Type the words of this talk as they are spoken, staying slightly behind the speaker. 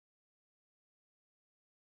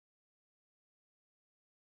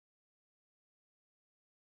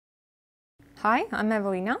Hi, I'm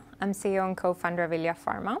Evelina. I'm CEO and co-founder of Ilya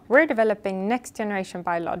Pharma. We're developing next-generation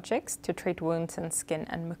biologics to treat wounds in skin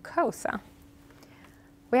and mucosa.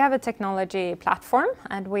 We have a technology platform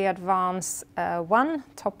and we advance one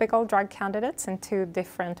topical drug candidates in two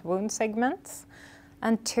different wound segments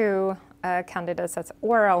and two candidates as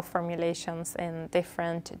oral formulations in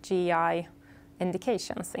different GI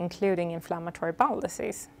indications, including inflammatory bowel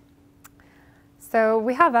disease. So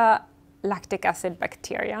we have a lactic acid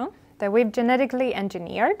bacteria that we've genetically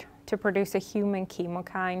engineered to produce a human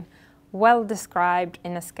chemokine well described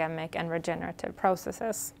in ischemic and regenerative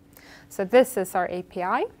processes. So this is our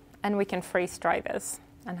API, and we can freeze dry this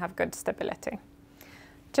and have good stability.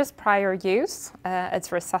 Just prior use,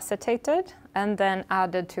 it's resuscitated and then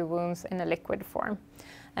added to wounds in a liquid form.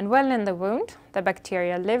 And while in the wound, the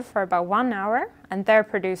bacteria live for about 1 hour and there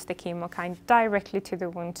produce the chemokine directly to the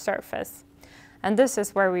wound surface. And this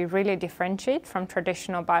is where we really differentiate from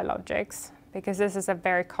traditional biologics, because this is a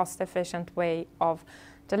very cost-efficient way of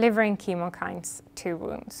delivering chemokines to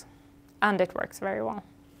wounds, and it works very well.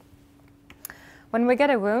 When we get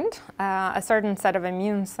a wound, a certain set of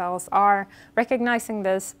immune cells are recognizing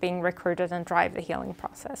this, being recruited, and drive the healing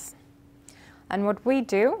process. And what we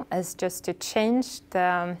do is just to change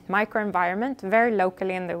the microenvironment very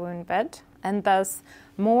locally in the wound bed, and thus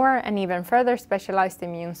more and even further specialized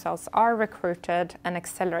immune cells are recruited and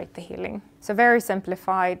accelerate the healing. So very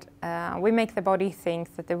simplified, we make the body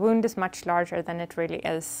think that the wound is much larger than it really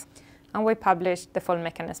is, and we published the full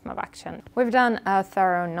mechanism of action. We've done a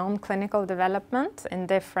thorough non-clinical development in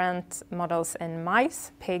different models in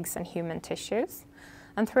mice, pigs, and human tissues,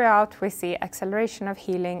 and throughout we see acceleration of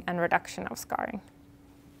healing and reduction of scarring.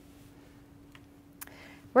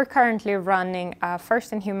 We're currently running a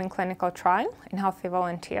first-in-human clinical trial in healthy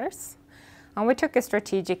volunteers. And we took a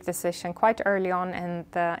strategic decision quite early on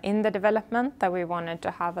in the development that we wanted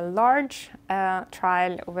to have a large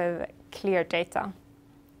trial with clear data.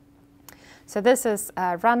 So this is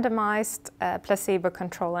a randomized,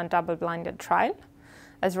 placebo-controlled and double-blinded trial.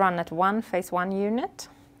 It's run at one phase 1 unit.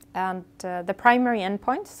 And the primary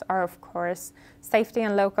endpoints are, of course, safety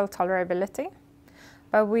and local tolerability.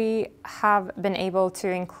 But we have been able to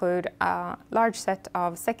include a large set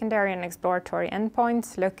of secondary and exploratory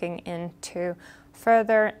endpoints looking into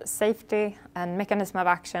further safety and mechanism of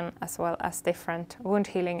action, as well as different wound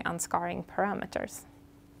healing and scarring parameters.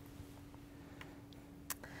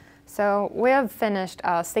 So we have finished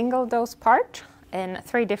a single dose part in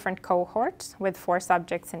 3 different cohorts with 4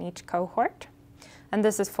 subjects in each cohort, and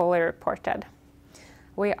this is fully reported.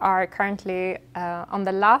 We are currently on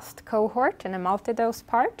the last cohort in a multi-dose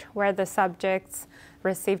part where the subjects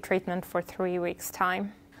receive treatment for 3 weeks'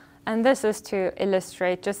 time. And this is to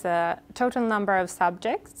illustrate just a total number of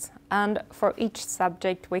subjects. And for each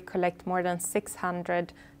subject, we collect more than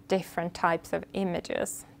 600 different types of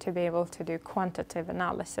images to be able to do quantitative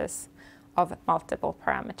analysis of multiple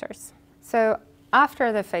parameters. So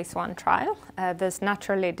after the phase 1 trial, this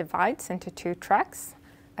naturally divides into 2 tracks,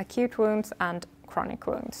 acute wounds and chronic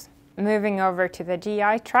wounds. Moving over to the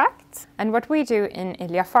GI tract, and what we do in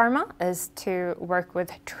Ilya Pharma is to work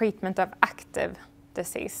with treatment of active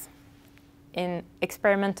disease in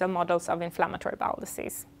experimental models of inflammatory bowel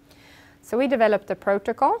disease. So we developed a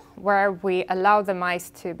protocol where we allow the mice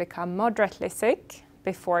to become moderately sick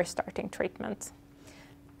before starting treatment.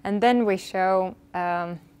 And then we show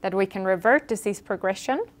that we can revert disease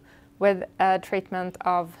progression with treatment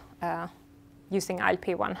of using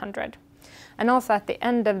ILP-100. And also at the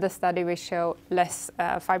end of the study, we show less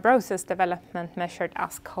fibrosis development measured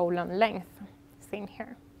as colon length, seen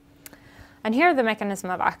here. And here the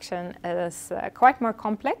mechanism of action is quite more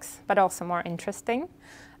complex, but also more interesting.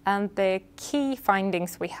 And the key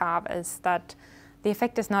findings we have is that the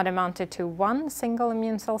effect is not amounted to one single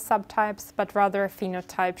immune cell subtypes, but rather a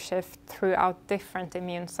phenotype shift throughout different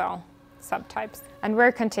immune cell subtypes. And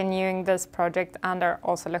we're continuing this project and are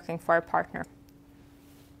also looking for a partner.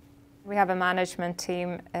 We have a management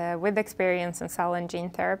team with experience in cell and gene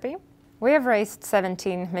therapy. We have raised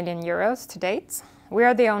 17 million euros to date. We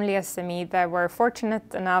are the only SME that were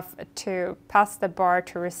fortunate enough to pass the bar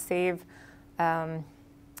to receive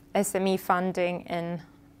SME funding in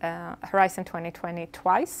Horizon 2020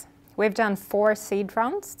 twice. We've done 4 seed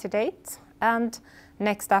rounds to date, and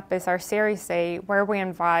next up is our Series A, where we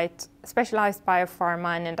invite specialized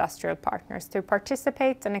biopharma and industrial partners to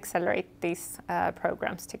participate and accelerate these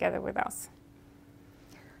programs together with us.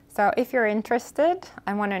 So if you're interested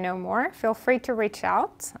and want to know more, feel free to reach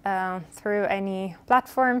out through any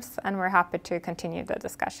platforms, and we're happy to continue the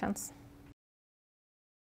discussions.